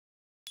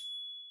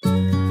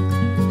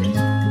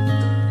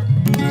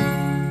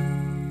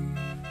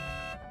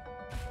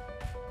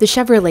The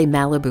Chevrolet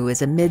Malibu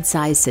is a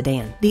mid-size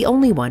sedan, the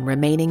only one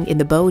remaining in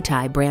the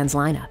bowtie brand's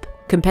lineup.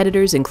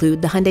 Competitors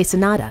include the Hyundai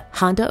Sonata,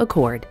 Honda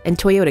Accord, and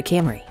Toyota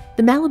Camry.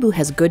 The Malibu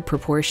has good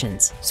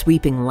proportions,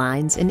 sweeping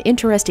lines, and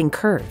interesting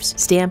curves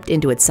stamped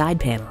into its side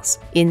panels.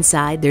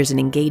 Inside, there's an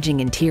engaging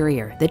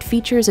interior that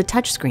features a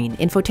touchscreen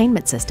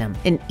infotainment system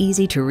and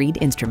easy-to-read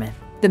instrument.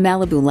 The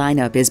Malibu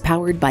lineup is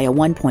powered by a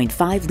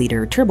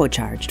 1.5-liter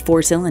turbocharged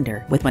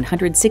 4-cylinder with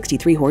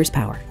 163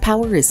 horsepower.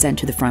 Power is sent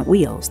to the front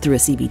wheels through a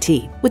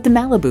CVT. With the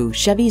Malibu,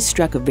 Chevy's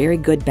struck a very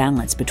good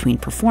balance between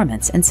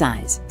performance and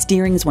size.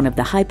 Steering is one of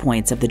the high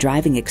points of the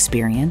driving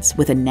experience,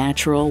 with a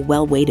natural,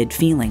 well-weighted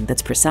feeling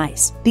that's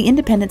precise. The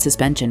independent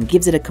suspension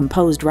gives it a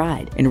composed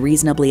ride and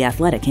reasonably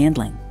athletic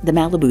handling. The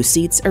Malibu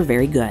seats are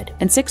very good,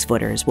 and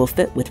 6-footers will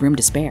fit with room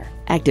to spare.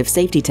 Active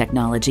safety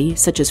technology,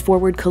 such as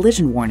forward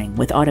collision warning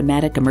with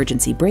automatic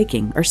emergency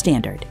braking, are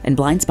standard, and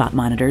blind spot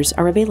monitors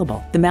are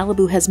available. The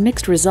Malibu has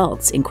mixed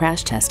results in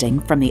crash testing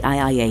from the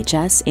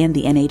IIHS and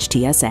the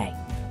NHTSA.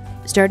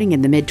 Starting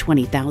in the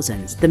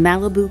mid-20,000s, the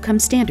Malibu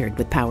comes standard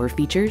with power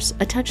features,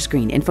 a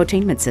touchscreen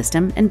infotainment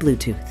system, and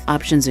Bluetooth.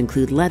 Options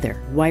include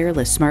leather,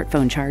 wireless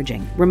smartphone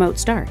charging, remote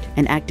start,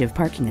 and active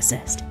parking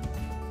assist.